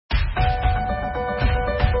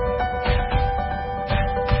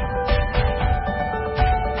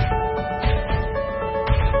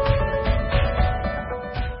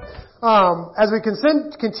As we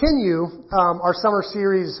continue our summer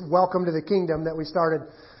series, Welcome to the Kingdom, that we started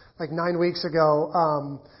like 9 weeks ago,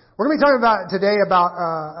 we're going to be talking today about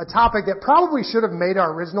a topic that probably should have made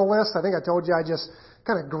our original list. I think I told you I just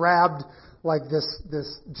kind of grabbed like this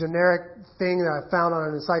generic thing that I found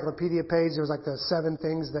on an encyclopedia page. There was like the 7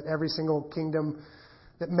 things that every single kingdom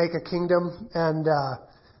that make a kingdom, and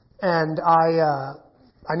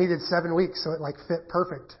I needed 7 weeks, so it like fit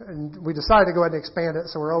perfect. And we decided to go ahead and expand it,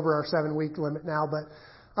 so we're over our 7-week limit now. But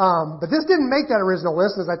this didn't make that original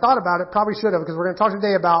list. As I thought about it, probably should have, because we're going to talk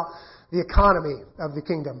today about the economy of the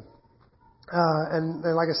kingdom. And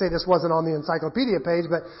like I say, this wasn't on the encyclopedia page,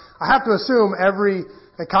 but I have to assume every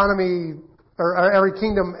economy or every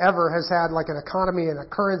kingdom ever has had like an economy and a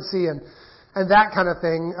currency and that kind of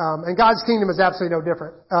thing. And God's kingdom is absolutely no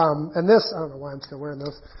different. And this, I don't know why I'm still wearing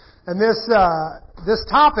those. And this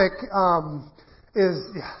topic,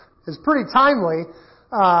 is pretty timely,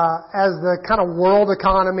 as the kind of world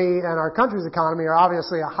economy and our country's economy are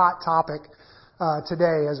obviously a hot topic,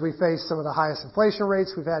 today as we face some of the highest inflation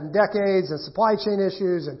rates we've had in decades, and supply chain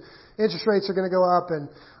issues, and interest rates are going to go up, and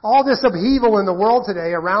all this upheaval in the world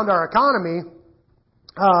today around our economy.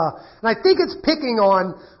 And I think it's picking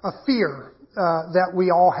on a fear, that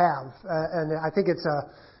we all have. And I think it's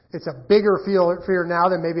a bigger fear now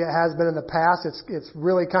than maybe it has been in the past. It's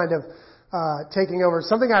really kind of taking over.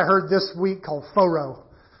 Something I heard this week called FORO.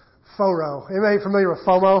 FORO. Anybody familiar with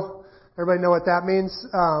FOMO? Everybody know what that means?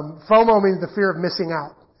 FOMO means the fear of missing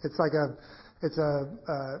out. It's a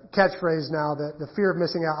catchphrase now, that the fear of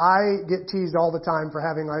missing out. I get teased all the time for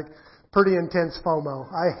having like pretty intense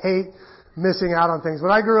FOMO. I hate missing out on things.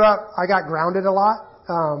 When I grew up, I got grounded a lot.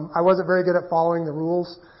 I wasn't very good at following the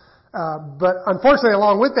rules. But unfortunately,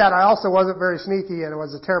 along with that, I also wasn't very sneaky, and I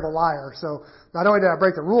was a terrible liar. So not only did I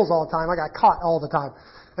break the rules all the time, I got caught all the time.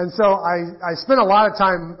 And so I spent a lot of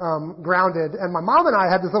time grounded. And my mom and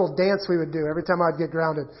I had this little dance we would do every time I'd get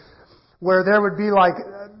grounded, where there would be like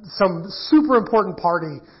some super important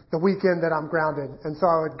party the weekend that I'm grounded. And so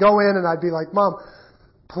I would go in and I'd be like, Mom,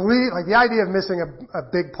 please, like the idea of missing a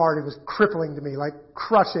big party was crippling to me, like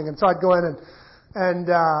crushing. And so I'd go in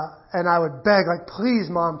and I would beg, like, please,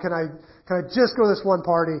 Mom, can I just go to this one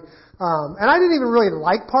party? And I didn't even really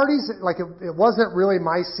like parties. Like it wasn't really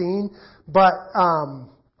my scene, but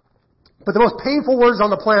the most painful words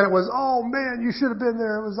on the planet was, "Oh man, you should have been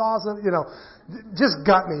there. It was awesome." You know, just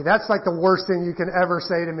gut me. That's like the worst thing you can ever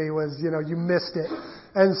say to me was, you know, you missed it.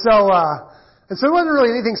 And so it wasn't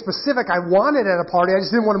really anything specific I wanted at a party. I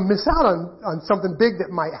just didn't want to miss out on something big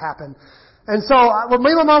that might happen. And so what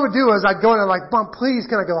me and my mom would do is I'd go in and like, Mom, please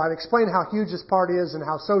can I go? I'd explain how huge this party is and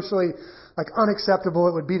how socially like unacceptable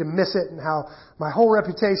it would be to miss it, and how my whole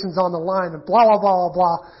reputation's on the line, and blah, blah, blah, blah,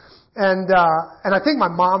 blah. And I think my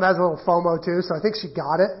mom has a little FOMO too, so I think she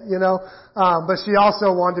got it, you know. But she also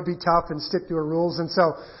wanted to be tough and stick to her rules. And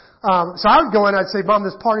so I would go in, I'd say, Mom,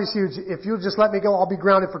 this party's huge. If you'll just let me go, I'll be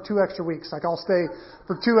grounded for 2 extra weeks. Like I'll stay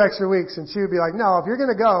for 2 extra weeks. And she would be like, no, if you're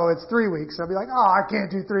going to go, it's 3 weeks. And I'd be like, oh, I can't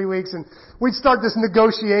do 3 weeks. And we'd start this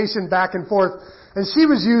negotiation back and forth. And she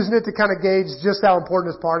was using it to kind of gauge just how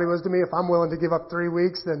important this party was to me. If I'm willing to give up 3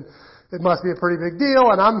 weeks, then it must be a pretty big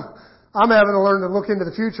deal. And I'm having to learn to look into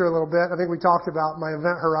the future a little bit. I think we talked about my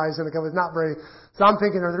event horizon. It was not very, so I'm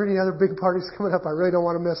thinking, are there any other big parties coming up I really don't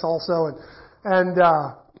want to miss also?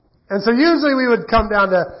 And so usually we would come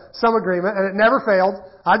down to some agreement, and it never failed.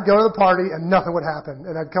 I'd go to the party and nothing would happen.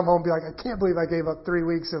 And I'd come home and be like, I can't believe I gave up 3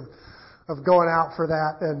 weeks of going out for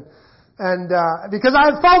that. And because I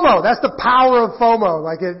had FOMO. That's the power of FOMO.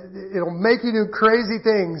 Like it'll make you do crazy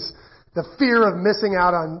things. The fear of missing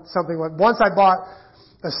out on something. Once I bought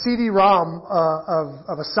a CD-ROM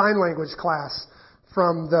of a sign language class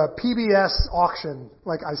from the PBS auction.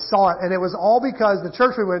 Like I saw it, and it was all because the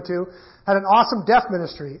church we went to had an awesome deaf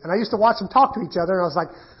ministry, and I used to watch them talk to each other, and I was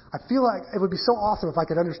like, I feel like it would be so awesome if I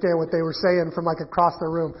could understand what they were saying from like across the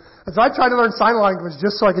room. And so I tried to learn sign language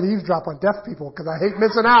just so I could eavesdrop on deaf people, because I hate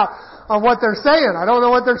missing out on what they're saying. I don't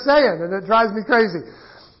know what they're saying, and it drives me crazy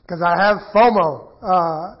because I have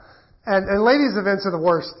FOMO. And ladies' events are the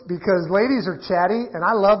worst, because ladies are chatty and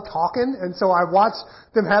I love talking, and so I watch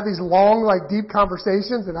them have these long, like deep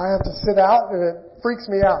conversations, and I have to sit out, and it freaks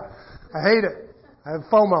me out. I hate it. I have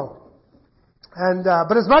FOMO. And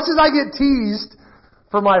but as much as I get teased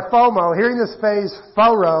for my FOMO, hearing this phrase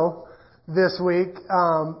FORO this week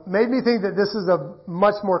made me think that this is a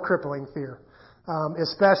much more crippling fear,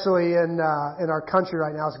 especially in our country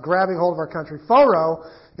right now. It's grabbing hold of our country. FORO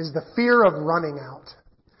is the fear of running out.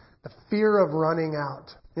 The fear of running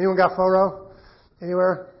out. Anyone got FORO?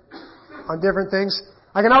 Anywhere? On different things?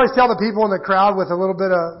 I can always tell the people in the crowd with a little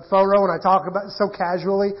bit of faux when I talk about so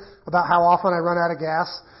casually about how often I run out of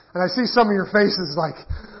gas. And I see some of your faces like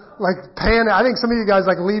panic. I think some of you guys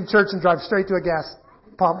like leave church and drive straight to a gas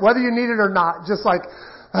pump, whether you need it or not. Just like,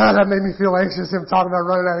 that made me feel anxious, him talking about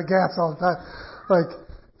running out of gas all the time. Like,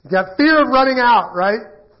 you got fear of running out, right?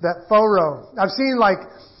 That faux. I've seen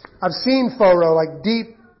faux, like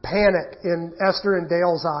deep panic in Esther and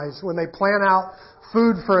Dale's eyes when they plan out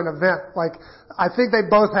food for an event. Like, I think they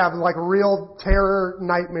both have like real terror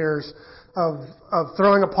nightmares of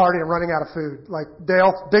throwing a party and running out of food. Like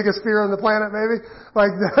Dale, biggest fear on the planet maybe.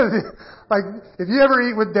 Like if you ever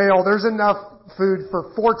eat with Dale, there's enough food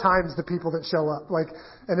for 4 times the people that show up.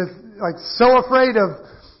 And it's like so afraid of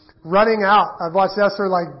running out. I've watched Esther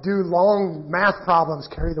do long math problems,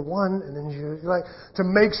 carry the one, and then to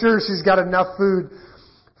make sure she's got enough food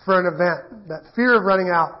for an event. That fear of running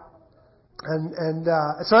out. And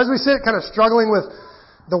so as we sit kind of struggling with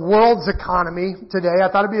the world's economy today, I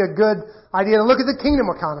thought it'd be a good idea to look at the kingdom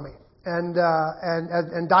economy and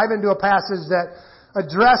dive into a passage that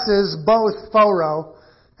addresses both Pharaoh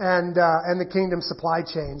and the kingdom supply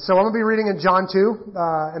chain. So I'm going to be reading in John 2,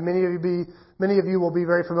 and many of you will be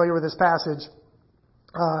very familiar with this passage.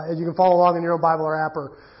 And you can follow along in your own Bible or app,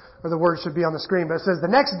 or the words should be on the screen. But it says, the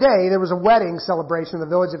next day there was a wedding celebration in the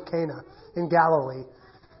village of Cana in Galilee.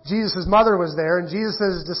 Jesus' mother was there, and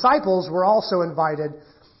Jesus' disciples were also invited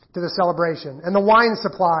to the celebration. And the wine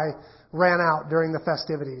supply ran out during the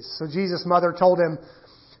festivities. So Jesus' mother told him,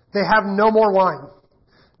 they have no more wine.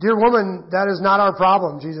 Dear woman, that is not our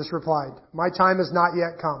problem, Jesus replied. My time has not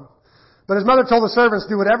yet come. But his mother told the servants,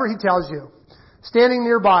 do whatever he tells you. Standing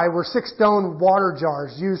nearby were 6 stone water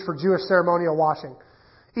jars used for Jewish ceremonial washing.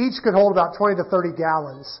 Each could hold about 20 to 30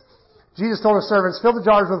 gallons. Jesus told his servants, fill the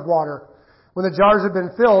jars with water. When the jars had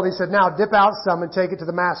been filled, he said, now dip out some and take it to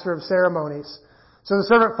the master of ceremonies. So the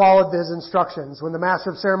servant followed his instructions. When the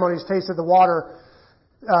master of ceremonies tasted the water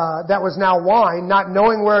that was now wine, not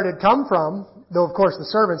knowing where it had come from, though of course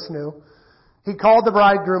the servants knew, he called the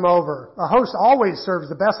bridegroom over. A host always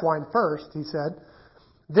serves the best wine first, he said.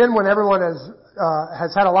 Then when everyone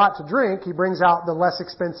has had a lot to drink, he brings out the less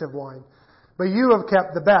expensive wine. But you have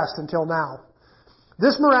kept the best until now.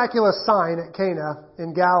 This miraculous sign at Cana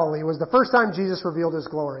in Galilee was the first time Jesus revealed his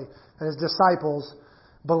glory, and his disciples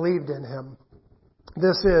believed in him.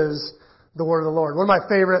 This is the word of the Lord. One of my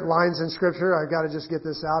favorite lines in Scripture, I've got to just get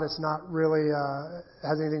this out. It's not really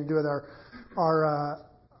has anything to do with our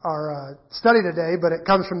study today, but it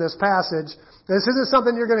comes from this passage. This isn't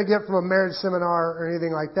something you're going to get from a marriage seminar or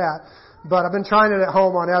anything like that. But I've been trying it at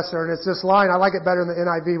home on Esther, and it's this line. I like it better in the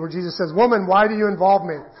NIV, where Jesus says, "Woman, why do you involve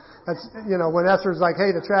me?" That's, when Esther's like,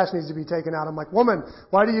 hey, the trash needs to be taken out. I'm like, woman,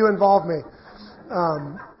 why do you involve me?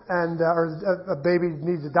 Or a baby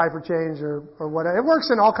needs a diaper change or whatever. It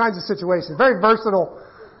works in all kinds of situations. Very versatile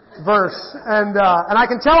verse. And I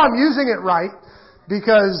can tell I'm using it right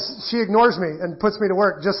because she ignores me and puts me to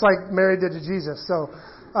work just like Mary did to Jesus. So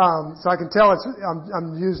I can tell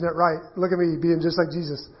I'm using it right. Look at me being just like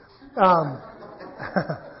Jesus.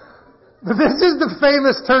 But this is the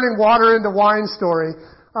famous turning water into wine story.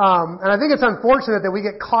 And I think it's unfortunate that we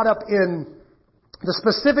get caught up in the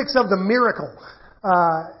specifics of the miracle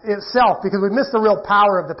itself, because we miss the real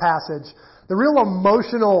power of the passage. The real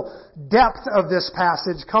emotional depth of this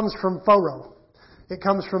passage comes from Pharaoh. It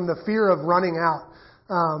comes from the fear of running out.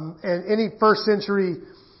 And any first century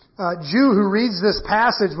Jew who reads this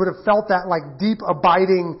passage would have felt that deep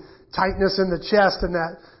abiding tightness in the chest and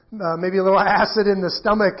that maybe a little acid in the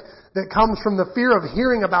stomach that comes from the fear of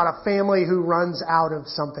hearing about a family who runs out of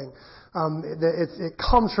something. It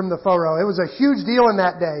comes from the Pharaoh. It was a huge deal in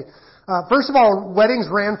that day. First of all, weddings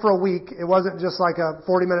ran for a week. It wasn't just like a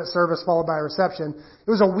 40-minute service followed by a reception. It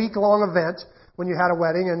was a week-long event when you had a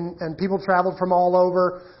wedding, and people traveled from all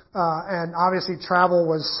over. And obviously, travel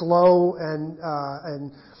was slow and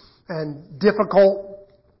difficult.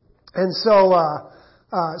 And so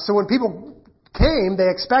when people came, they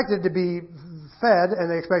expected to be fed, and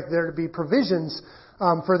they expected there to be provisions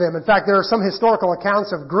for them. In fact, there are some historical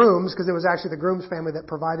accounts of grooms, because it was actually the groom's family that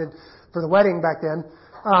provided for the wedding back then,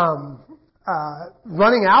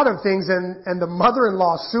 running out of things, and the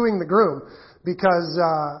mother-in-law suing the groom because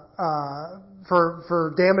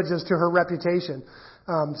for damages to her reputation.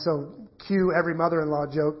 So cue every mother-in-law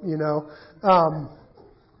joke,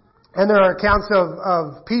 and there are accounts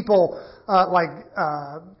of people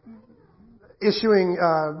issuing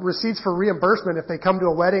receipts for reimbursement if they come to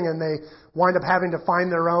a wedding and they wind up having to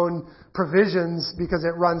find their own provisions because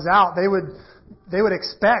it runs out. They would they would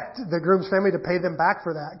expect the groom's family to pay them back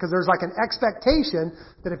for that, because there's like an expectation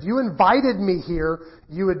that if you invited me here,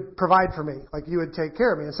 you would provide for me, like you would take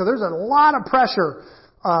care of me. And so there's a lot of pressure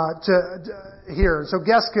here. So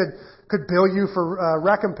guests could bill you for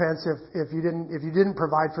recompense if you didn't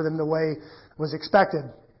provide for them the way was expected.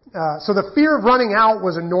 So the fear of running out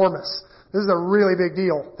was enormous. This is a really big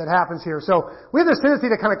deal that happens here. So we have this tendency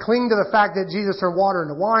to kind of cling to the fact that Jesus turned water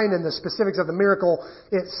into wine and the specifics of the miracle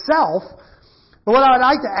itself. But what I would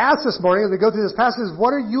like to ask this morning as we go through this passage is,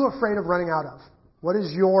 what are you afraid of running out of? What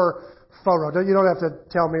is your FOMO? You don't have to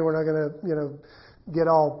tell me. We're not going to, get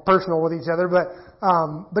all personal with each other, but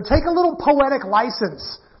take a little poetic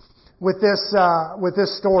license with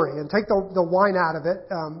this story and take the wine out of it.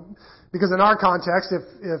 Because in our context,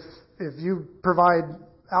 if you provide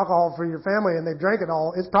alcohol for your family and they've drank it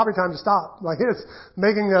all, it's probably time to stop. Like, it's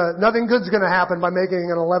nothing good's going to happen by making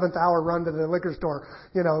an 11th hour run to the liquor store.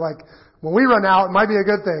 Like, when we run out, it might be a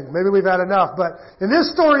good thing. Maybe we've had enough. But in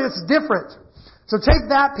this story, it's different. So take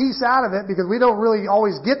that piece out of it, because we don't really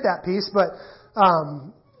always get that piece. But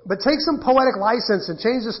take some poetic license and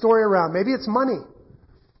change the story around. Maybe it's money.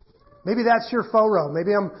 Maybe that's your FORO.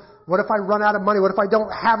 What if I run out of money? What if I don't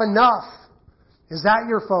have enough? Is that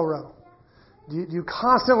your FORO? Do you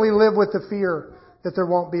constantly live with the fear that there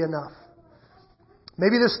won't be enough?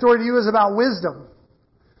 Maybe this story to you is about wisdom.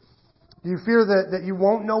 Do you fear that you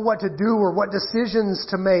won't know what to do or what decisions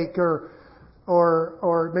to make, or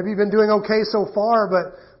maybe you've been doing okay so far,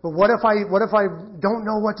 but what if I don't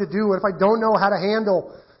know what to do? What if I don't know how to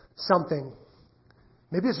handle something?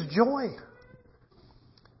 Maybe it's joy.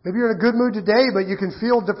 Maybe you're in a good mood today, but you can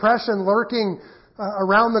feel depression lurking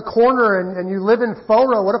around the corner, and you live in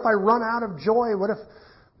FORO. What if I run out of joy? What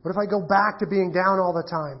if I go back to being down all the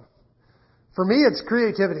time? For me, it's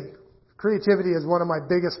creativity. Creativity is one of my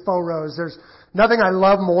biggest FOROs. There's nothing I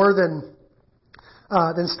love more than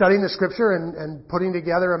studying the Scripture and putting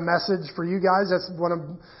together a message for you guys.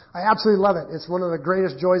 I absolutely love it. It's one of the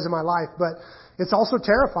greatest joys of my life. But it's also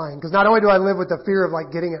terrifying, because not only do I live with the fear of like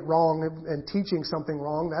getting it wrong and teaching something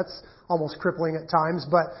wrong, that's almost crippling at times.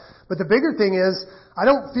 But the bigger thing is, I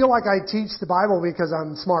don't feel like I teach the Bible because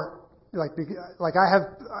I'm smart. Like I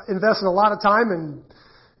have invested a lot of time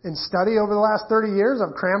in study over the last 30 years.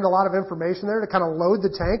 I've crammed a lot of information there to kind of load the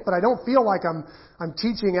tank, but I don't feel like I'm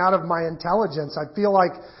teaching out of my intelligence. I feel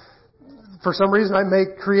like for some reason I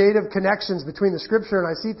make creative connections between the Scripture, and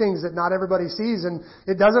I see things that not everybody sees, and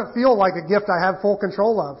it doesn't feel like a gift I have full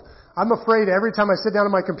control of. I'm afraid every time I sit down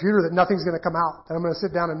at my computer that nothing's going to come out, that I'm going to sit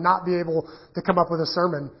down and not be able to come up with a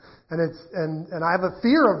sermon. And I have a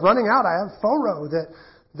fear of running out. I have FORO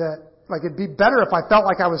that like it'd be better if I felt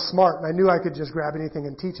like I was smart and I knew I could just grab anything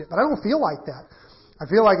and teach it. But I don't feel like that. I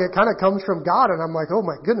feel like it kind of comes from God, and I'm like, oh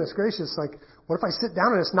my goodness gracious, like, what if I sit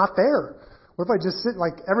down and it's not there? What if I just sit,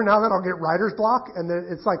 like, every now and then I'll get writer's block, and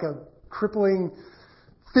it's like a crippling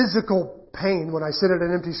physical pain when I sit at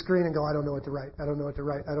an empty screen and go, I don't know what to write. I don't know what to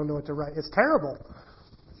write. I don't know what to write. It's terrible.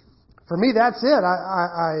 For me, that's it.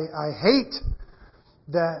 I hate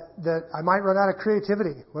that I might run out of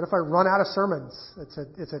creativity. What if I run out of sermons?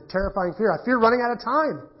 It's a terrifying fear. I fear running out of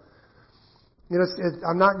time.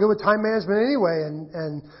 I'm not good with time management anyway,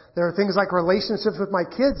 and there are things like relationships with my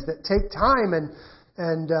kids that take time,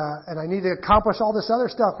 and I need to accomplish all this other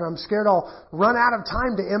stuff, and I'm scared I'll run out of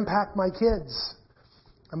time to impact my kids.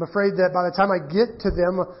 I'm afraid that by the time I get to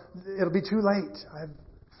them, it'll be too late. I have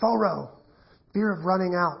FORO, fear of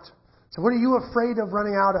running out. So what are you afraid of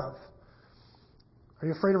running out of? Are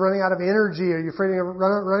you afraid of running out of energy? Are you afraid of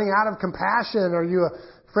running out of compassion? Are you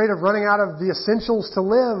afraid of running out of the essentials to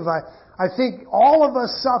live? I think all of us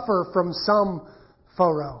suffer from some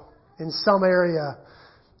FORO in some area.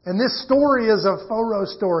 And this story is a FORO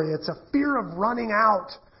story. It's a fear of running out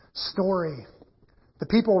story. The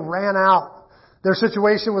people ran out. Their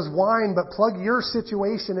situation was wine, but plug your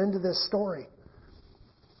situation into this story.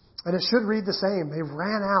 And it should read the same. They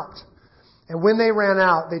ran out. And when they ran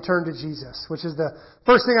out, they turned to Jesus, which is the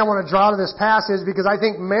first thing I want to draw to this passage, because I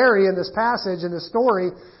think Mary in this passage, in this story,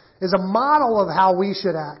 is a model of how we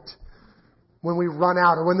should act when we run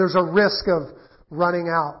out, or when there's a risk of running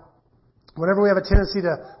out. Whenever we have a tendency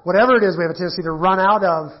to, whatever it is we have a tendency to run out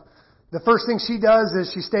of, the first thing she does is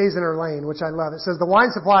she stays in her lane, which I love. It says the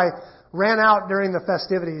wine supply ran out during the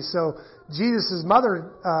festivities. So Jesus'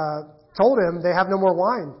 mother told him they have no more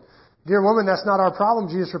wine. Dear woman, that's not our problem,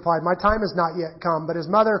 Jesus replied. My time has not yet come. But his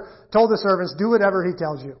mother told the servants, do whatever he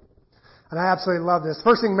tells you. And I absolutely love this.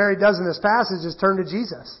 First thing Mary does in this passage is turn to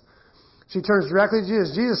Jesus. She turns directly to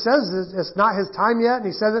Jesus. Jesus says it's not his time yet, and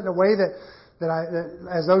he says it in a way that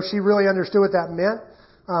as though she really understood what that meant.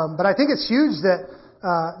 But I think it's huge that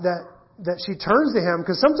she turns to Him,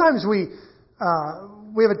 because sometimes we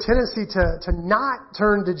have a tendency to not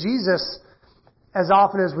turn to Jesus as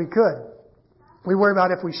often as we could. We worry about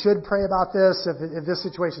if we should pray about this, if this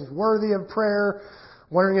situation is worthy of prayer,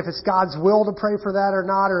 wondering if it's God's will to pray for that or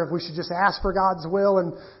not, or if we should just ask for God's will.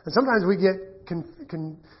 And sometimes we get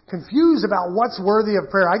confused about what's worthy of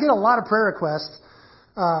prayer. I get a lot of prayer requests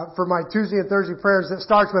for my Tuesday and Thursday prayers that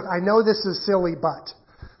starts with, I know this is silly, but.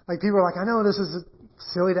 Like people are like, I know this is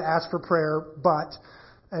silly to ask for prayer, but,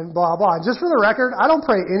 and blah, blah. And just for the record, I don't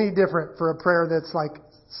pray any different for a prayer that's like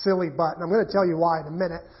silly, but. And I'm going to tell you why in a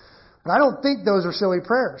minute. But I don't think those are silly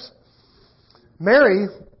prayers. Mary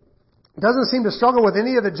doesn't seem to struggle with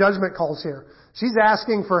any of the judgment calls here. She's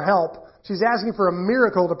asking for help. She's asking for a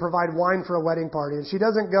miracle to provide wine for a wedding party. And she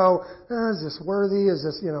doesn't go, is this worthy? Is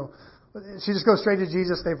this, she just goes straight to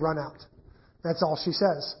Jesus. They've run out. That's all she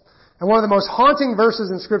says. And one of the most haunting verses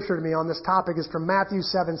in Scripture to me on this topic is from Matthew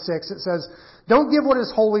 7:6. It says, don't give what is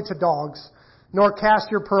holy to dogs, nor cast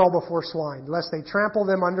your pearl before swine, lest they trample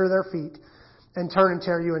them under their feet and turn and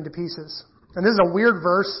tear you into pieces. And this is a weird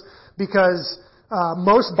verse because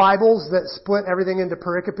most Bibles that split everything into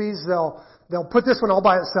pericopes, they'll put this one all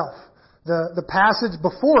by itself. The passage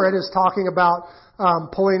before it is talking about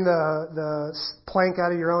pulling the plank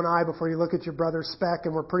out of your own eye before you look at your brother's speck,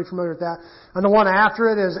 and we're pretty familiar with that. And the one after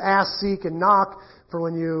it is ask, seek, and knock. For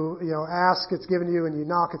when you ask, it's given to you, and you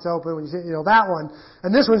knock, it's open. When you that one.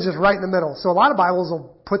 And this one's just right in the middle. So a lot of Bibles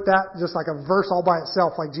will put that just like a verse all by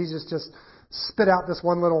itself, like Jesus just spit out this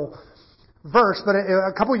one little verse. But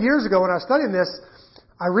a couple of years ago when I was studying this,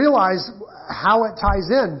 I realized how it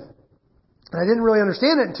ties in. And I didn't really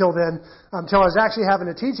understand it until then, until I was actually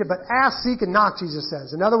having to teach it. But ask, seek, and knock, Jesus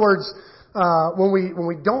says. In other words, when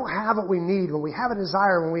we don't have what we need, when we have a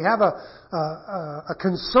desire, when we have a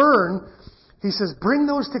concern, He says, bring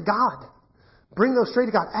those to God. Bring those straight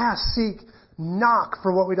to God. Ask, seek, knock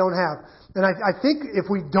for what we don't have. And I think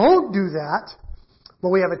if we don't do that,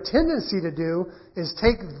 what we have a tendency to do is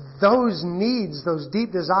take those needs, those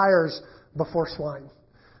deep desires, before swine.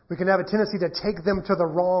 We can have a tendency to take them to the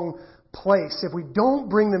wrong place. If we don't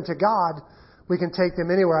bring them to God, we can take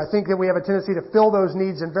them anywhere. I think that we have a tendency to fill those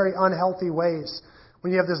needs in very unhealthy ways.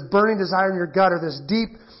 When you have this burning desire in your gut or this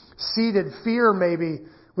deep-seated fear maybe,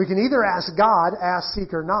 we can either ask God, ask,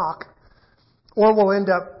 seek, or knock, or we'll end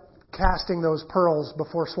up casting those pearls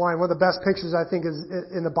before swine. One of the best pictures I think is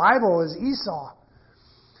in the Bible is Esau.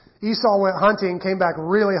 Esau went hunting, came back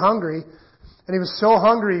really hungry, and he was so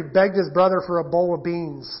hungry he begged his brother for a bowl of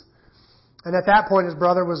beans. And at that point his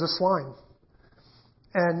brother was a swine.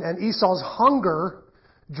 And Esau's hunger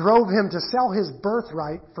drove him to sell his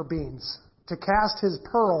birthright for beans, to cast his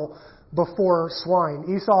pearl before swine.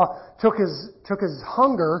 Esau took his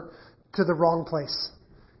hunger to the wrong place.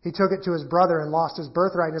 He took it to his brother and lost his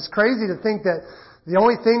birthright. And it's crazy to think that the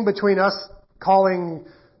only thing between us calling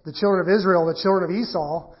the children of Israel the children of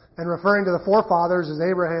Esau and referring to the forefathers as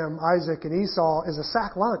Abraham, Isaac, and Esau is a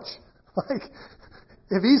sack lunch. Like,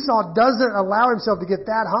 if Esau doesn't allow himself to get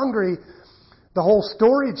that hungry, the whole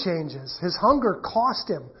story changes. His hunger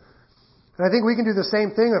cost him. And I think we can do the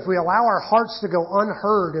same thing if we allow our hearts to go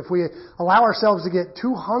unheard. If we allow ourselves to get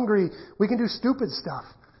too hungry, we can do stupid stuff.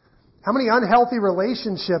 How many unhealthy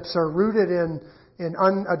relationships are rooted in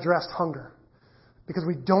unaddressed hunger? Because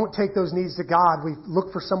we don't take those needs to God. We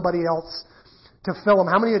look for somebody else to fill them.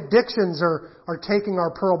 How many addictions are taking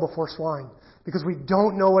our pearl before swine? Because we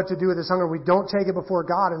don't know what to do with this hunger. We don't take it before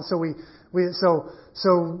God. And so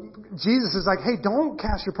so Jesus is like, hey, don't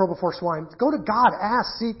cast your pearl before swine. Go to God.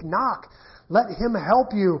 Ask, seek, knock. Let Him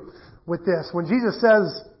help you with this. When Jesus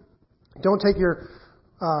says, don't take your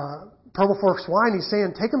pearl before swine, He's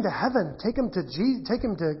saying, take them to heaven. Take them to Jesus. Take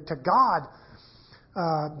them to God.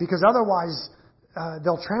 Because otherwise,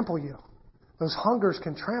 they'll trample you. Those hungers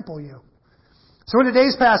can trample you. So in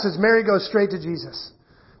today's passage, Mary goes straight to Jesus.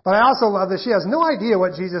 But I also love that she has no idea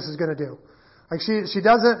what Jesus is going to do. Like she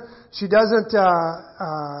doesn't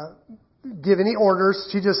give any orders.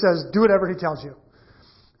 She just says, do whatever He tells you.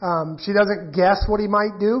 She doesn't guess what He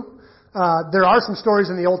might do. There are some stories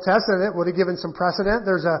in the Old Testament that would have given some precedent.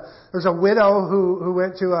 There's a widow who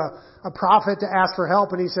went to a prophet to ask for help,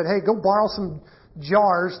 and he said, hey, go borrow some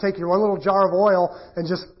jars, take your one little jar of oil, and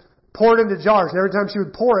just pour it into jars. And every time she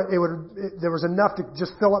would pour it, there was enough to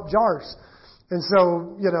just fill up jars. And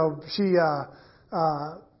so,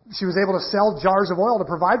 she was able to sell jars of oil to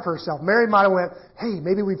provide for herself. Mary might have went, hey,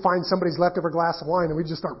 maybe we find somebody's leftover glass of wine and we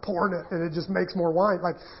just start pouring it and it just makes more wine.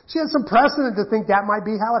 Like, she had some precedent to think that might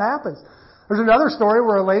be how it happens. There's another story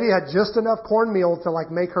where a lady had just enough cornmeal to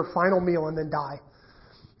make her final meal and then die.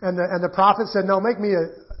 And the prophet said, no, make me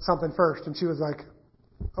something first. And she was like,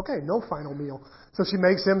 Okay, no final meal. So she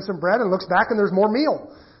makes him some bread and looks back and there's more meal.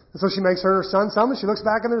 And so she makes her son some and she looks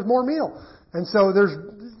back and there's more meal. And so there's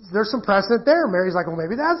some precedent there. Mary's like, well,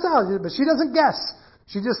 maybe that's how it is. But she doesn't guess.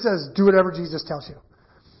 She just says, do whatever Jesus tells you.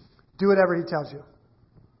 Do whatever he tells you.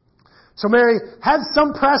 So Mary has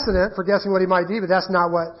some precedent for guessing what he might be, but that's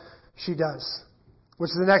not what she does.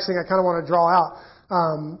 Which is the next thing I kind of want to draw out.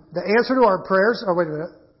 The answer to our prayers, wait a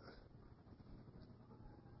minute.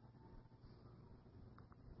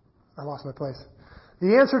 I lost my place.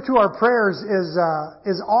 The answer to our prayers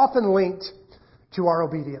is often linked to our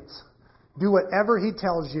obedience. Do whatever he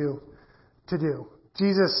tells you to do.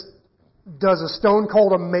 Jesus does a stone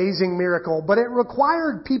cold amazing miracle, but it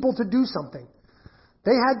required people to do something.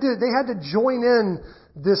 They had to join in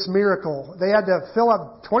this miracle. They had to fill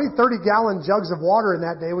up 20, 30 gallon jugs of water in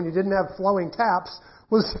that day when you didn't have flowing taps.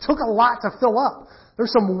 It took a lot to fill up.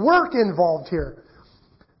 There's some work involved here.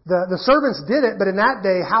 The servants did it, but in that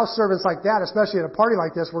day, house servants like that, especially at a party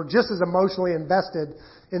like this, were just as emotionally invested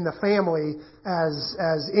in the family as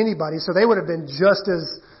anybody. So they would have been just as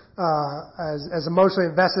emotionally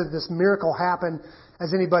invested that this miracle happened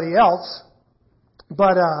as anybody else.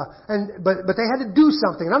 But they had to do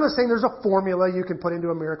something. And I'm not saying there's a formula you can put into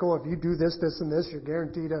a miracle. If you do this, this, and this, you're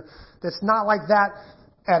guaranteed to. That's not like that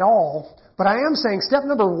at all. But I am saying step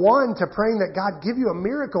number one to praying that God give you a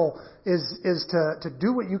miracle is to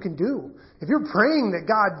do what you can do. If you're praying that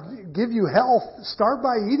God give you health, start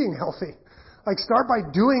by eating healthy. Like start by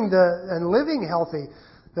doing and living healthy.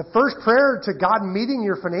 The first prayer to God meeting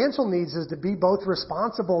your financial needs is to be both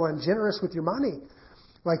responsible and generous with your money.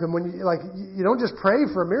 You don't just pray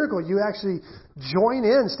for a miracle, you actually join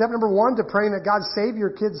in. Step number one to praying that God save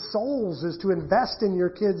your kids' souls is to invest in your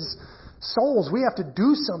kids' souls. We have to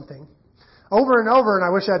do something. Over and over, and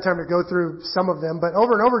I wish I had time to go through some of them, but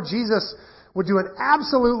over and over Jesus would do an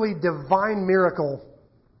absolutely divine miracle.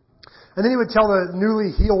 And then he would tell the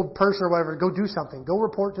newly healed person or whatever, go do something. Go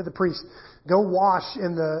report to the priest. Go wash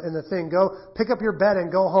in the thing. Go pick up your bed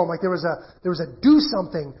and go home. Like there was a do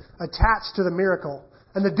something attached to the miracle.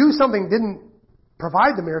 And the do something didn't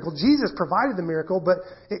provide the miracle. Jesus provided the miracle, but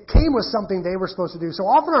it came with something they were supposed to do. So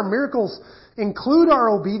often our miracles include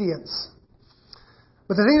our obedience.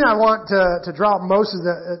 But the thing that I want to draw up most is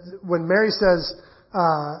that when Mary says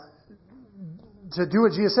to do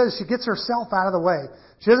what Jesus says, she gets herself out of the way.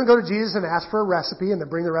 She doesn't go to Jesus and ask for a recipe and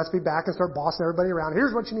then bring the recipe back and start bossing everybody around.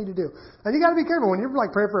 Here's what you need to do. And you got to be careful when you're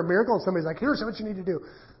like praying for a miracle and somebody's like, here's what you need to do.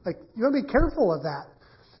 Like you got to be careful of that,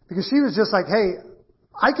 because she was just like, hey,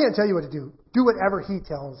 I can't tell you what to do. Do whatever he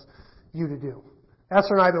tells you to do.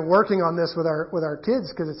 Esther and I have been working on this with our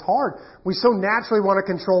kids because it's hard. We so naturally want to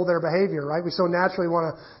control their behavior, right? We so naturally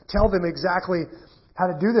want to tell them exactly how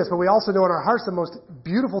to do this, but we also know in our hearts the most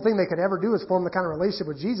beautiful thing they could ever do is form the kind of relationship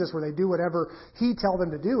with Jesus where they do whatever he tells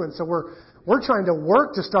them to do. And so we're trying to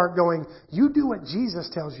work to start going, you do what Jesus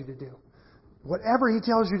tells you to do. Whatever he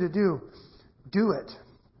tells you to do it.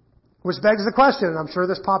 Which begs the question, and I'm sure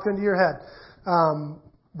this popped into your head.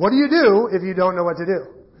 What do you do if you don't know what to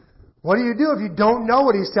do? What do you do if you don't know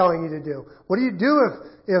what he's telling you to do? What do you do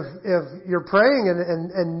if you're praying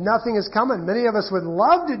and nothing is coming? Many of us would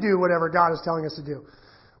love to do whatever God is telling us to do.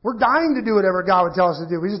 We're dying to do whatever God would tell us to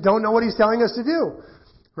do. We just don't know what he's telling us to do.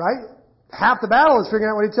 Right? Half the battle is figuring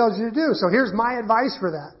out what he tells you to do. So here's my advice for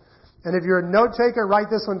that. And if you're a note taker, write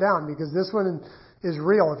this one down because this one is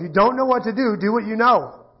real. If you don't know what to do what you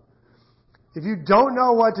know. If you don't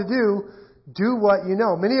know what to do what you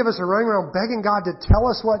know. Many of us are running around begging God to tell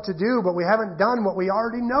us what to do, but we haven't done what we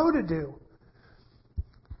already know to do.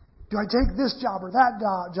 Do I take this job or that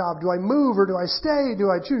job? Do I move or do I stay?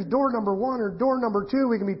 Do I choose door number 1 or door number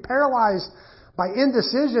 2? We can be paralyzed by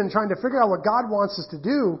indecision trying to figure out what God wants us to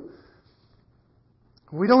do.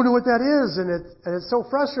 We don't know what that is, and it's so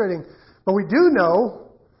frustrating. But we do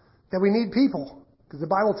know that we need people, because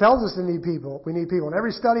the Bible tells us to need people. We need people. And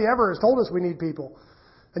every study ever has told us we need people.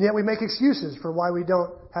 And yet we make excuses for why we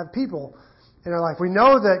don't have people in our life. We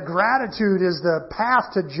know that gratitude is the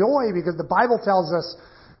path to joy because the Bible tells us,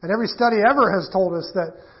 and every study ever has told us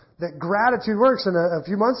that gratitude works. And a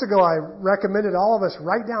few months ago I recommended all of us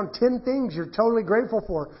write down 10 things you're totally grateful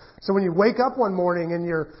for. So when you wake up one morning and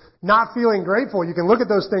you're not feeling grateful, you can look at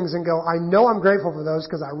those things and go, I know I'm grateful for those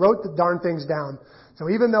because I wrote the darn things down. So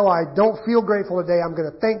even though I don't feel grateful today, I'm going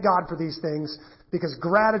to thank God for these things because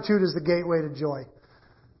gratitude is the gateway to joy.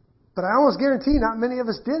 But I almost guarantee not many of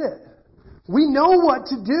us did it. We know what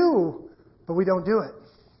to do, but we don't do it.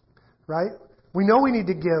 Right? We know we need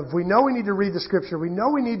to give. We know we need to read the scripture. We know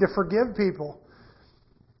we need to forgive people.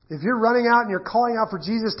 If you're running out and you're calling out for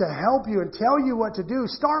Jesus to help you and tell you what to do,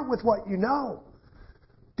 start with what you know.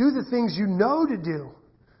 Do the things you know to do.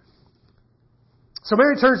 So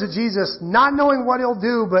Mary turns to Jesus, not knowing what he'll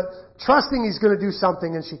do, but trusting he's going to do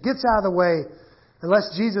something. And she gets out of the way and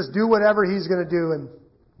lets Jesus do whatever he's going to do. And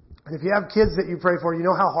if you have kids that you pray for, you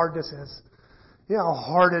know how hard this is. You know how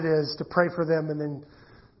hard it is to pray for them and then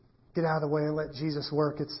get out of the way and let Jesus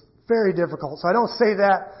work. It's very difficult. So I don't say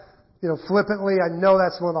that, flippantly. I know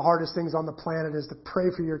that's one of the hardest things on the planet is to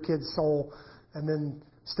pray for your kid's soul and then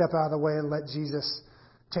step out of the way and let Jesus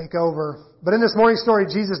take over. But in this morning story,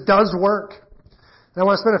 Jesus does work. And I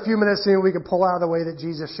want to spend a few minutes seeing if we can pull out of the way that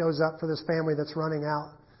Jesus shows up for this family that's running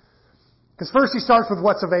out. Because first he starts with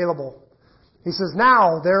what's available. He says,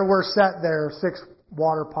 now there were set there 6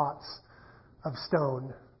 water pots of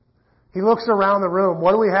stone. He looks around the room.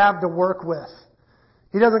 What do we have to work with?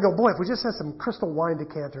 He doesn't go, boy, if we just had some crystal wine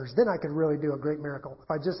decanters, then I could really do a great miracle.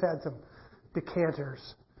 If I just had some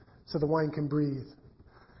decanters so the wine can breathe.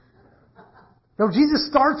 No, Jesus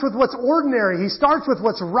starts with what's ordinary. He starts with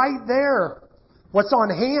what's right there. What's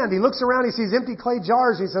on hand. He looks around, he sees empty clay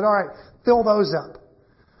jars. He said, all right, fill those up.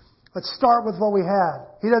 Let's start with what we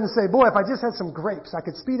had. He doesn't say, boy, if I just had some grapes, I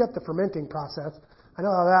could speed up the fermenting process. I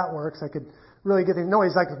know how that works. I could really get things. No,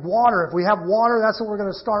 he's like, water. If we have water, that's what we're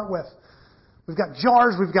going to start with. We've got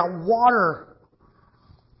jars. We've got water.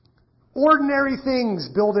 Ordinary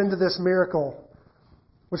things build into this miracle.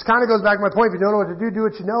 Which kind of goes back to my point. If you don't know what to do, do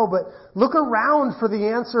what you know. But look around for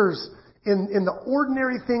the answers in the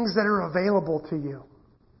ordinary things that are available to you.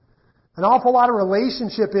 An awful lot of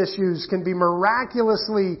relationship issues can be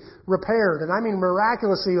miraculously repaired. And I mean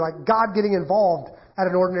miraculously, like God getting involved at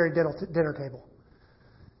an ordinary dinner table.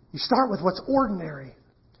 You start with what's ordinary.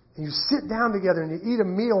 And you sit down together and you eat a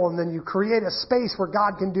meal and then you create a space where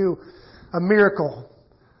God can do a miracle.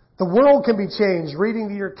 The world can be changed reading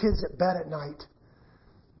to your kids at bed at night.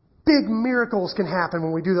 Big miracles can happen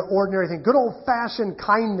when we do the ordinary thing. Good old-fashioned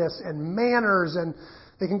kindness and manners, and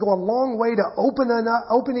they can go a long way to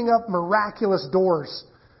opening up miraculous doors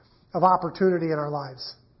of opportunity in our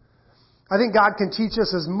lives. I think God can teach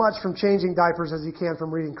us as much from changing diapers as He can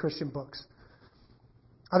from reading Christian books.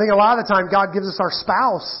 I think a lot of the time God gives us our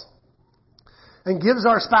spouse and gives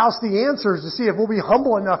our spouse the answers to see if we'll be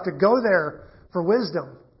humble enough to go there for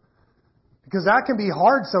wisdom. Because that can be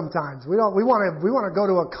hard sometimes. We want to go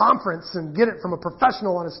to a conference and get it from a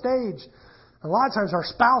professional on a stage. A lot of times our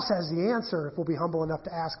spouse has the answer if we'll be humble enough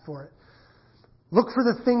to ask for it. Look for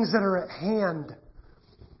the things that are at hand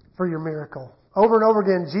for your miracle. Over and over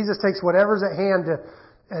again, Jesus takes whatever's at hand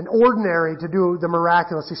and ordinary to do the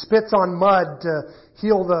miraculous. He spits on mud to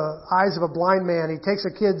heal the eyes of a blind man. He takes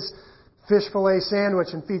a kid's fish fillet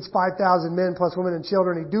sandwich and feeds 5,000 men plus women and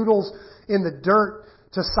children. He doodles in the dirt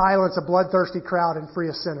to silence a bloodthirsty crowd and free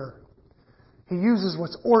a sinner. He uses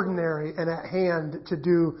what's ordinary and at hand to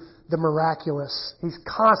do the miraculous. He's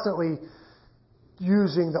constantly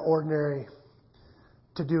using the ordinary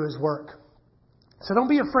to do His work. So don't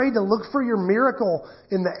be afraid to look for your miracle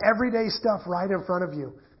in the everyday stuff right in front of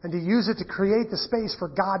you and to use it to create the space for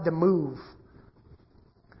God to move.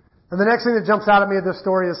 And the next thing that jumps out at me of this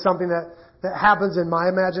story is something that happens in my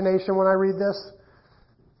imagination when I read this.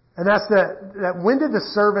 And that's that when did the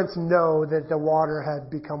servants know that the water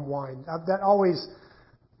had become wine? That always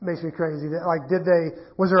makes me crazy.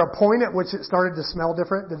 Was there a point at which it started to smell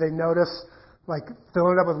different? Did they notice, like,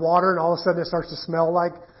 filling it up with water and all of a sudden it starts to smell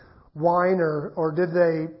like wine? Or did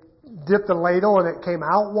they dip the ladle and it came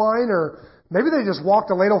out wine? Or maybe they just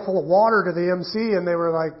walked a ladle full of water to the MC and they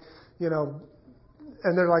were like,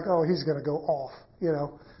 and they're like, oh, he's going to go off,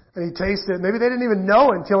 And he tasted it. Maybe they didn't even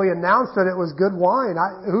know until he announced that it was good wine.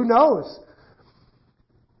 Who knows?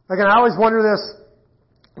 Like, and I always wonder this,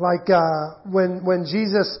 like, when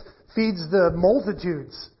Jesus feeds the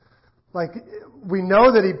multitudes. Like, we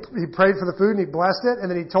know that he prayed for the food and he blessed it, and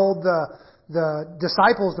then he told the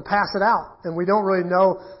disciples to pass it out. And we don't really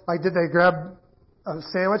know, like, did they grab a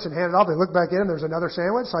sandwich and hand it off? They look back in, there's another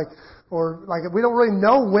sandwich? We don't really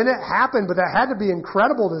know when it happened, but that had to be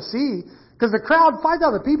incredible to see. Because the crowd,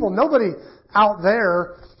 5,000 people, nobody out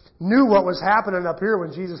there knew what was happening up here when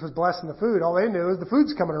Jesus was blessing the food. All they knew is the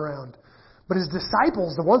food's coming around. But His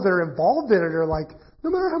disciples, the ones that are involved in it, are like, no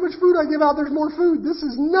matter how much food I give out, there's more food. This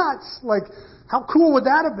is nuts. Like, how cool would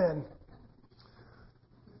that have been?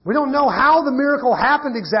 We don't know how the miracle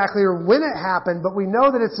happened exactly or when it happened, but we know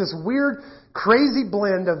that it's this weird, crazy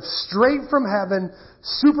blend of straight from heaven,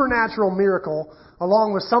 supernatural miracle,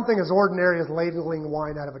 along with something as ordinary as ladling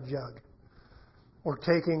wine out of a jug. Or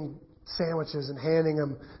taking sandwiches and handing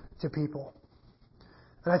them to people.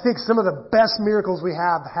 And I think some of the best miracles we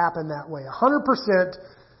have happen that way. 100%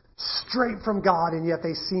 straight from God, and yet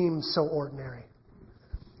they seem so ordinary.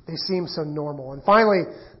 They seem so normal. And finally,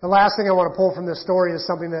 the last thing I want to pull from this story is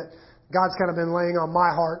something that God's kind of been laying on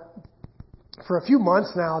my heart for a few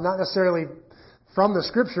months now, not necessarily from the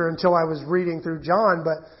scripture until I was reading through John,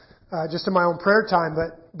 but just in my own prayer time.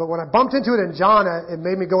 But when I bumped into it in John, it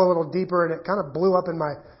made me go a little deeper, and it kind of blew up in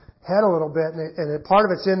my head a little bit. And part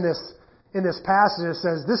of it's in this passage. It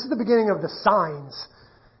says, "This is the beginning of the signs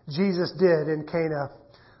Jesus did in Cana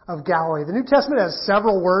of Galilee." The New Testament has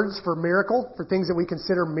several words for miracle, for things that we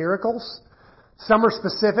consider miracles. Some are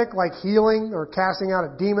specific, like healing or casting out a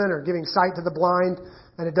demon or giving sight to the blind,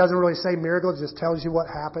 and it doesn't really say miracle, it just tells you what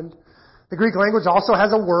happened. The Greek language also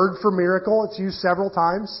has a word for miracle. It's used several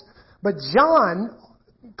times. But John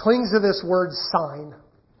clings to this word sign.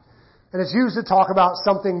 And it's used to talk about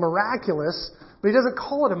something miraculous, but he doesn't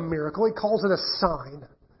call it a miracle, he calls it a sign.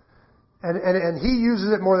 And he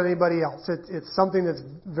uses it more than anybody else. It's something that's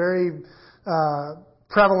very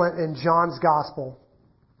prevalent in John's gospel.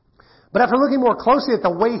 But after looking more closely at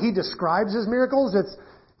the way he describes his miracles, it's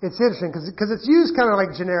interesting because it's used kind of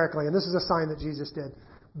like generically, and this is a sign that Jesus did.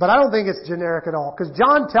 But I don't think it's generic at all, because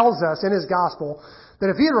John tells us in his gospel that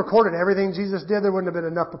if he had recorded everything Jesus did, there wouldn't have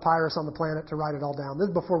been enough papyrus on the planet to write it all down. This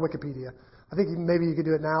is before Wikipedia. I think maybe you could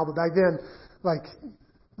do it now, but back then, like,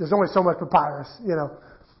 there's only so much papyrus, you know.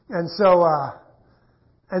 And so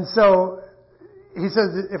he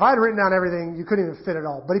says that if I had written down everything, you couldn't even fit it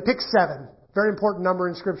all. But he picked 7. Very important number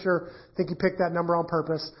in Scripture. I think he picked that number on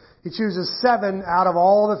purpose. He chooses 7 out of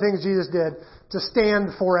all the things Jesus did to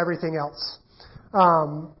stand for everything else.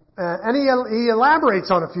 And he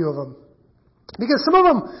elaborates on a few of them. Because some of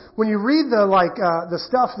them, when you read the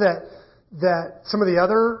stuff that some of the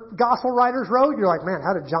other gospel writers wrote, you're like, man,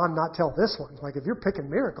 how did John not tell this one? Like, if you're picking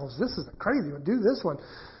miracles, this is a crazy one. Do this one.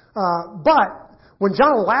 But when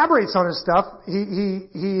John elaborates on his stuff,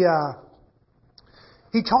 he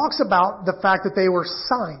talks about the fact that they were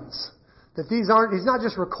signs. That he's not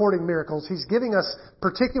just recording miracles, he's giving us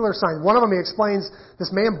particular signs. One of them, he explains this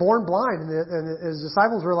man born blind, and his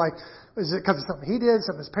disciples were like, is it because of something he did,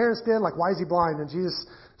 something his parents did? Like, why is he blind? And Jesus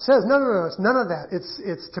says, no, it's none of that.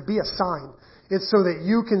 It's to be a sign. It's so that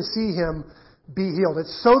you can see him be healed.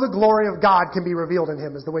 It's so the glory of God can be revealed in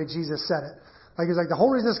him, is the way Jesus said it. Like, he's like, the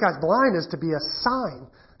whole reason this guy's blind is to be a sign.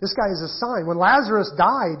 This guy is a sign. When Lazarus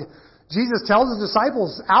died, Jesus tells his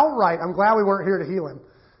disciples outright, I'm glad we weren't here to heal him,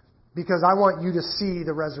 because I want you to see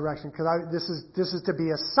the resurrection, because this is to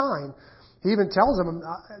be a sign. He even tells them,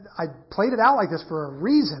 I played it out like this for a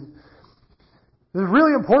reason. This is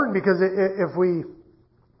really important, because if you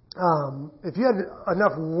had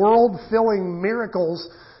enough world-filling miracles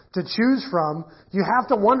to choose from, you have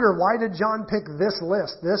to wonder, why did John pick this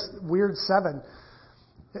list, this weird 7?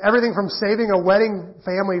 Everything from saving a wedding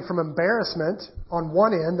family from embarrassment on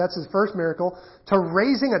one end, that's his first miracle, to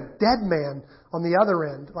raising a dead man on the other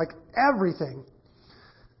end. Like, everything.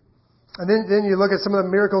 And then you look at some of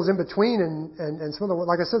the miracles in between, and some of the,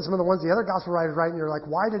 like I said, some of the ones the other gospel writers write, and you're like,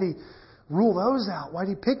 why did he rule those out? Why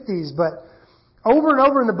did he pick these? But over and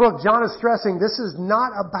over in the book, John is stressing this is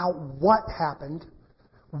not about what happened,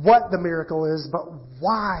 what the miracle is, but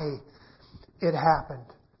why it happened.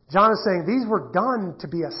 John is saying these were done to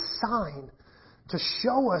be a sign, to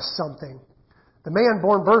show us something. The man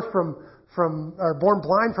born blind from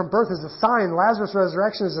birth is a sign. Lazarus'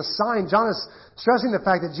 resurrection is a sign. John is stressing the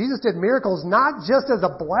fact that Jesus did miracles not just as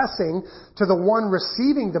a blessing to the one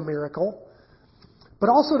receiving the miracle, but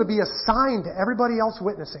also to be a sign to everybody else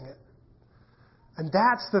witnessing it. And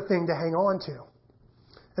that's the thing to hang on to.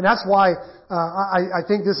 And that's why I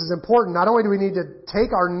think this is important. Not only do we need to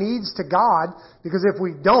take our needs to God, because if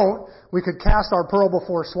we don't, we could cast our pearl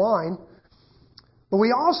before swine, but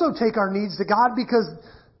we also take our needs to God because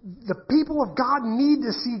the people of God need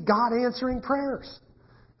to see God answering prayers.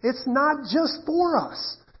 It's not just for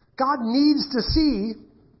us. God needs to see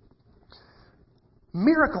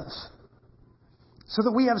miracles so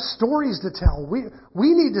that we have stories to tell.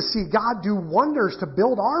 We need to see God do wonders to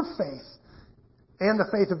build our faith and the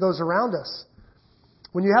faith of those around us.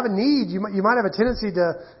 When you have a need, you might have a tendency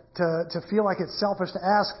to feel like it's selfish to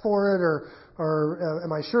ask for it, or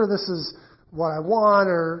am I sure this is what I want,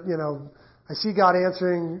 or, I see God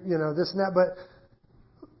answering, this and that.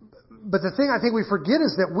 But the thing I think we forget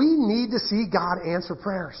is that we need to see God answer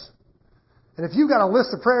prayers. And if you've got a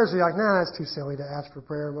list of prayers, you're like, nah, that's too silly to ask for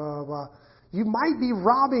prayer, blah, blah, blah. You might be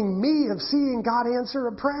robbing me of seeing God answer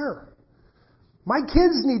a prayer. My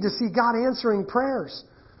kids need to see God answering prayers.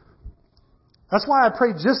 That's why I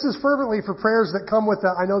pray just as fervently for prayers that come with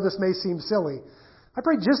I know this may seem silly. I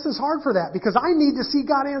pray just as hard for that because I need to see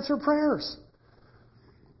God answer prayers.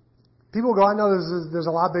 People go, I know there's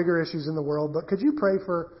a lot bigger issues in the world, but could you pray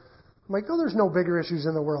for... I'm like, no, there's no bigger issues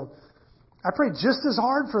in the world. I pray just as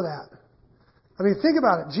hard for that. I mean, think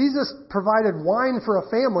about it. Jesus provided wine for a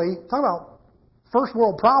family. Talk about first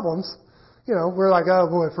world problems. You know, we're like, oh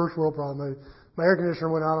boy, first world problem. My air conditioner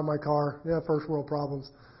went out on my car. Yeah, first world problems.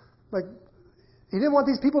 Like, he didn't want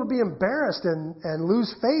these people to be embarrassed and lose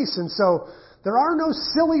face. And so there are no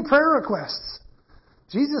silly prayer requests.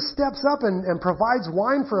 Jesus steps up and provides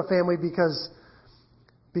wine for a family because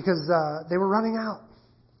they were running out.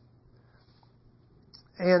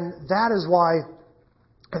 And that is why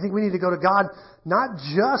I think we need to go to God, not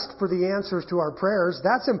just for the answers to our prayers.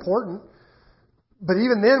 That's important. But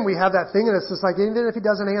even then, we have that thing in us that's like, even if He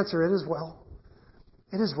doesn't answer, it is well.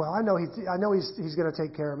 It is well. I know He's going to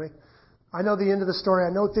take care of me. I know the end of the story.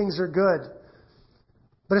 I know things are good.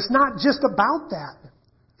 But it's not just about that.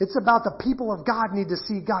 It's about the people of God need to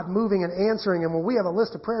see God moving and answering. And when we have a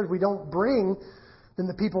list of prayers we don't bring, then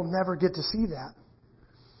the people never get to see that.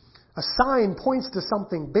 A sign points to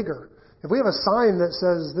something bigger. If we have a sign that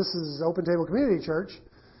says this is Open Table Community Church,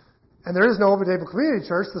 and there is no Open Table Community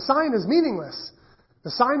Church, the sign is meaningless.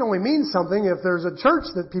 The sign only means something if there's a church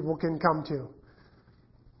that people can come to.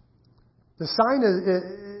 The sign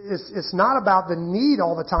it's not about the need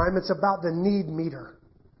all the time, it's about the need meter.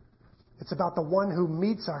 It's about the one who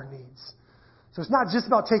meets our needs. So it's not just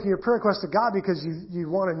about taking your prayer request to God because you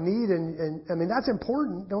want a need, and I mean, that's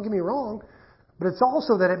important, don't get me wrong, but it's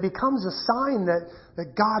also that it becomes a sign that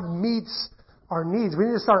God meets our needs. We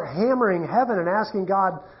need to start hammering heaven and asking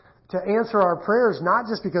God to answer our prayers, not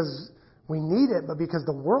just because we need it, but because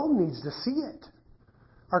the world needs to see it.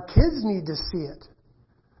 Our kids need to see it.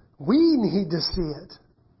 We need to see it.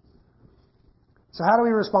 So how do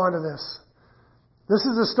we respond to this? This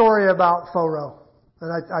is a story about Pharaoh. And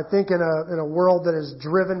I think in a world that is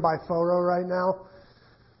driven by Pharaoh right now,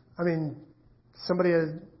 I mean, somebody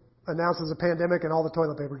announces a pandemic and all the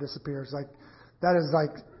toilet paper disappears. That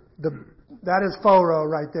is Pharaoh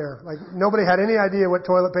right there. Like, nobody had any idea what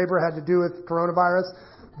toilet paper had to do with coronavirus,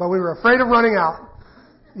 but we were afraid of running out.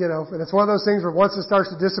 You know, and it's one of those things where once it starts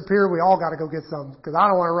to disappear, we all got to go get some, because I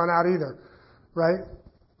don't want to run out either. Right?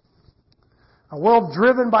 A world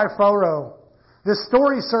driven by Pharaoh. This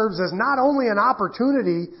story serves as not only an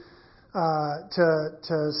opportunity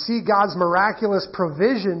to see God's miraculous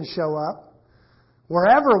provision show up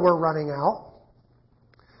wherever we're running out,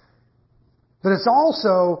 but it's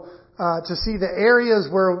also to see the areas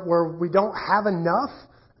where we don't have enough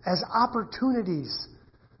as opportunities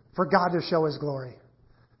for God to show His glory,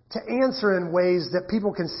 to answer in ways that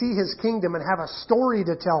people can see His kingdom and have a story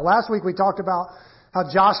to tell. Last week we talked about how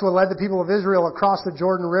Joshua led the people of Israel across the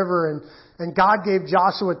Jordan River, and God gave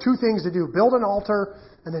Joshua two things to do: build an altar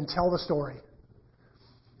and then tell the story.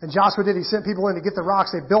 And Joshua did. He sent people in to get the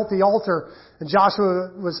rocks. They built the altar, and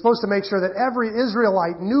Joshua was supposed to make sure that every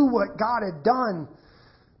Israelite knew what God had done.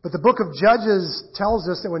 But the book of Judges tells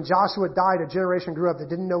us that when Joshua died, a generation grew up that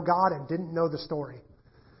didn't know God and didn't know the story.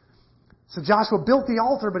 So Joshua built the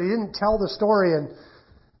altar, but he didn't tell the story. And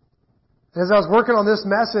as I was working on this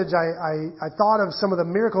message, I thought of some of the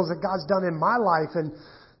miracles that God's done in my life. And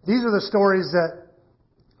these are the stories that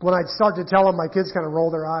when I'd start to tell them, my kids kind of roll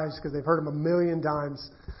their eyes because they've heard them a million times.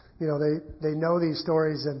 You know, they know these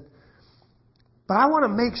stories. But I want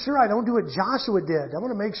to make sure I don't do what Joshua did. I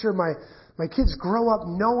want to make sure my kids grow up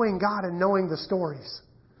knowing God and knowing the stories.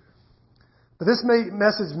 But this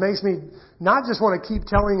message makes me not just want to keep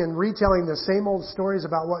telling and retelling the same old stories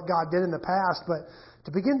about what God did in the past, but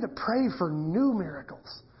to begin to pray for new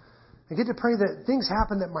miracles. And get to pray that things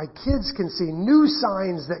happen that my kids can see. New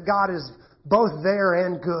signs that God is both there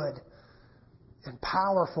and good and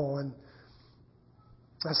powerful. And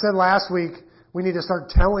I said last week, we need to start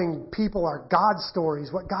telling people our God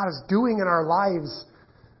stories, what God is doing in our lives.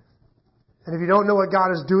 And if you don't know what God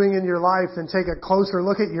is doing in your life, then take a closer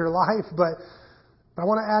look at your life. But I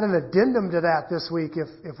want to add an addendum to that this week.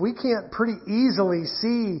 If we can't pretty easily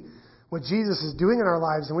see what Jesus is doing in our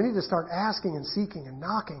lives, then we need to start asking and seeking and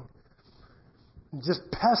knocking and just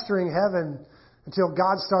pestering heaven until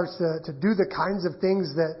God starts to do the kinds of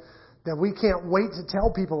things that we can't wait to tell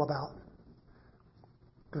people about.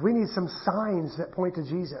 Because we need some signs that point to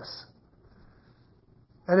Jesus.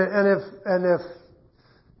 And if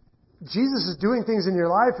Jesus is doing things in your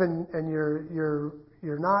life and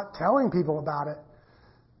you're not telling people about it,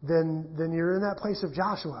 then you're in that place of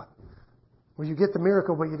Joshua, where you get the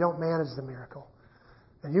miracle but you don't manage the miracle.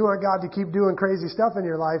 And you want God to keep doing crazy stuff in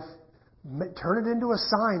your life, turn it into a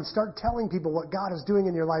sign. Start telling people what God is doing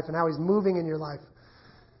in your life and how He's moving in your life.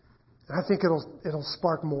 And I think it'll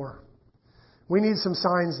spark more. We need some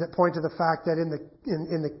signs that point to the fact that in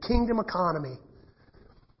the kingdom economy,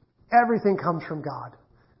 everything comes from God.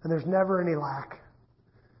 And there's never any lack.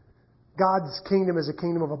 God's kingdom is a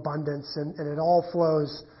kingdom of abundance, and it all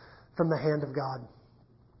flows from the hand of God.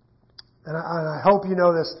 And I hope you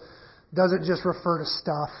know this doesn't just refer to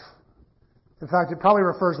stuff. In fact, it probably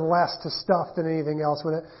refers less to stuff than anything else.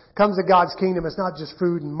 When it comes to God's kingdom, it's not just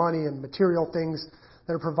food and money and material things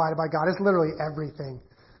that are provided by God. It's literally everything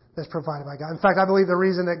that's provided by God. In fact, I believe the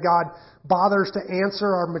reason that God bothers to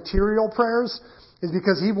answer our material prayers is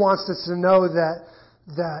because He wants us to know that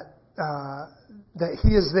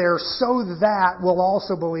He is there so that we'll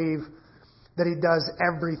also believe that He does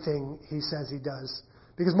everything He says He does.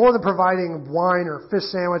 Because more than providing wine or fish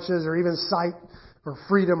sandwiches or even sight or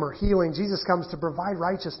freedom or healing, Jesus comes to provide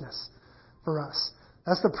righteousness for us.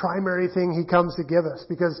 That's the primary thing He comes to give us.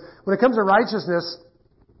 Because when it comes to righteousness,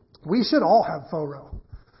 we should all have phoro.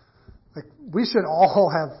 Like, we should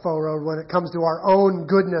all have phoro when it comes to our own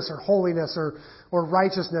goodness or holiness or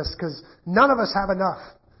righteousness, because none of us have enough.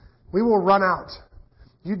 We will run out.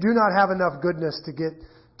 You do not have enough goodness to get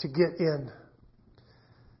in.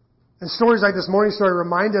 And stories like this morning story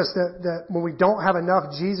remind us that when we don't have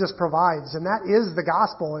enough, Jesus provides. And that is the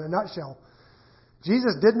gospel in a nutshell.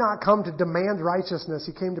 Jesus did not come to demand righteousness.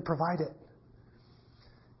 He came to provide it.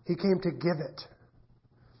 He came to give it.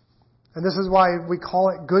 And this is why we call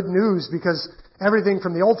it good news, because everything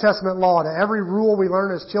from the Old Testament law to every rule we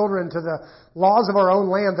learn as children to the laws of our own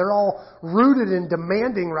land, they're all rooted in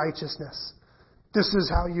demanding righteousness. This is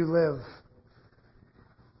how you live.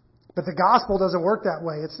 But the gospel doesn't work that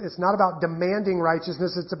way. It's not about demanding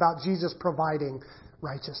righteousness. It's about Jesus providing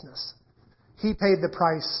righteousness. He paid the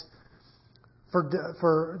price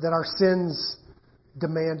for that our sins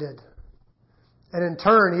demanded. And in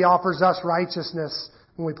turn, He offers us righteousness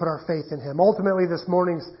when we put our faith in Him. Ultimately, this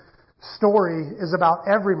morning's story is about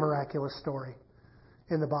every miraculous story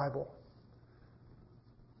in the Bible.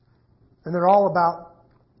 And they're all about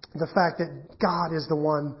the fact that God is the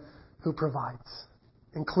one who provides,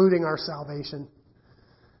 including our salvation.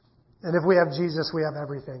 And if we have Jesus, we have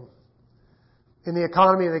everything. In the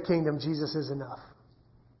economy of the kingdom, Jesus is enough.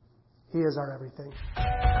 He is our everything.